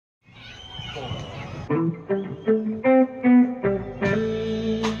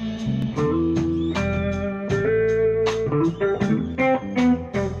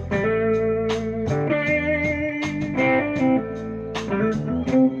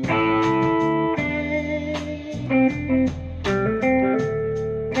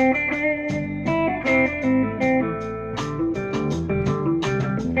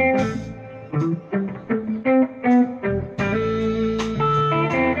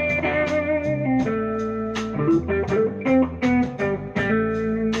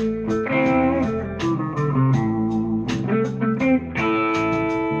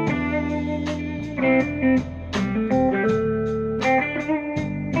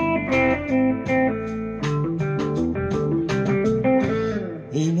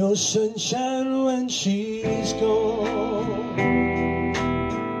Ain't no sunshine when she's gone,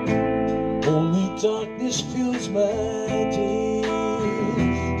 only darkness fills my days.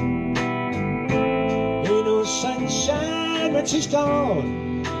 Ain't no sunshine when she's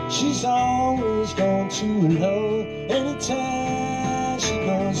gone, she's always gone too long. Anytime she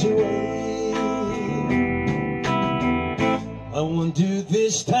goes away, I wonder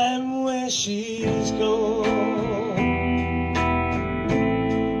this time where she's gone.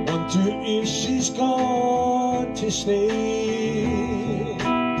 If she's gone to stay.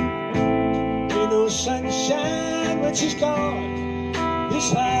 Ain't no sunshine when she's gone,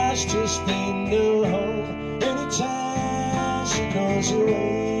 this house just ain't no home. Anytime she goes away.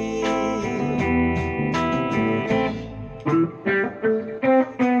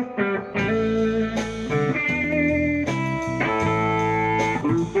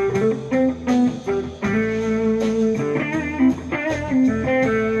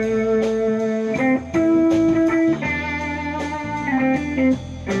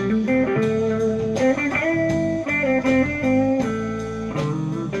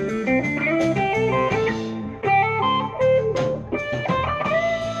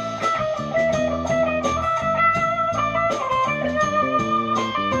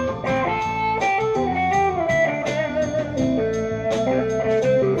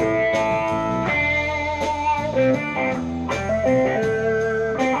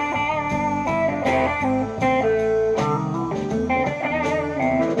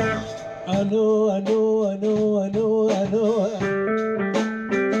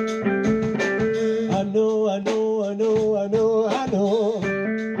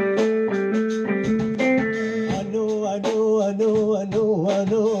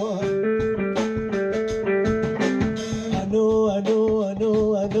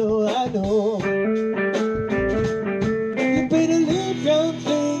 You better leave your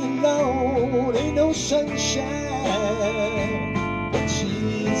thing alone. Ain't no sunshine when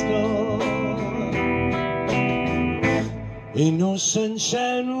she's gone. Ain't no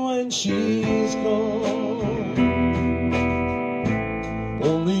sunshine when she's gone.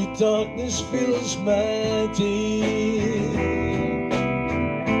 Only darkness fills my day.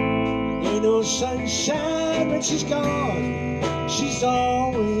 Ain't no sunshine when she's gone, she's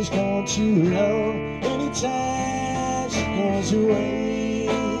always gone too long. Anytime she goes away,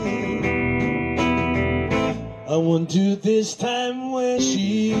 I wonder this time where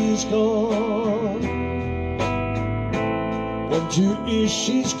she's gone. Wonder if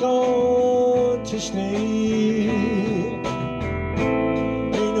she's gone to stay.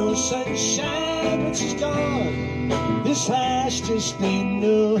 Ain't no sunshine when she's gone, this house just ain't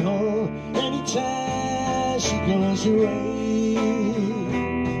no home. Anytime she goes away,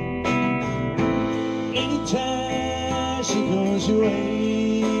 anytime she goes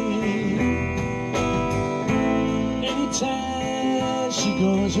away, anytime she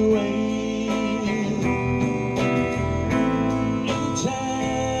goes away,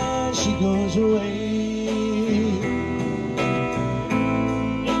 anytime she goes away,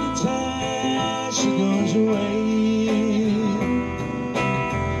 anytime she goes away.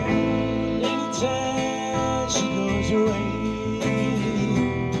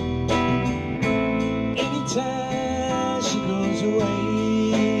 Anytime she goes away,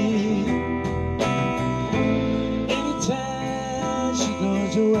 anytime she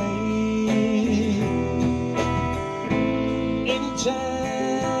goes away,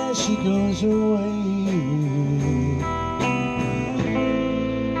 anytime she goes away.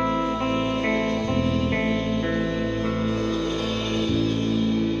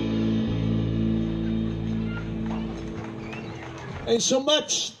 Thanks so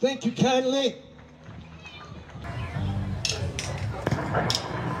much. Thank you kindly.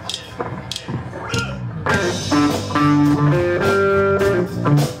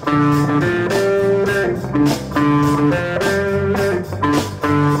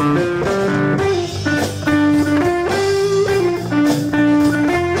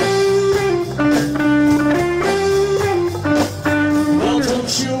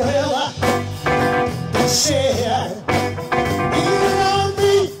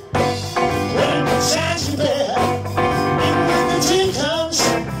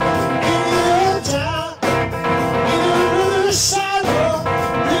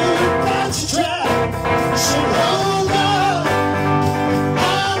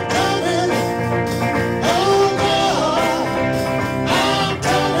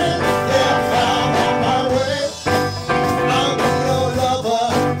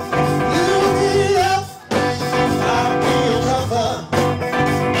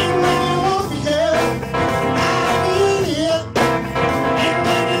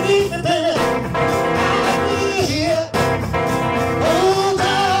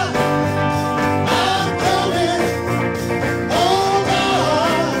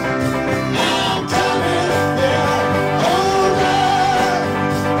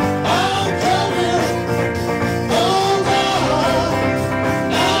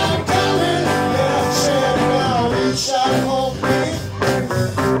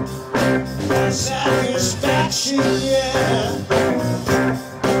 she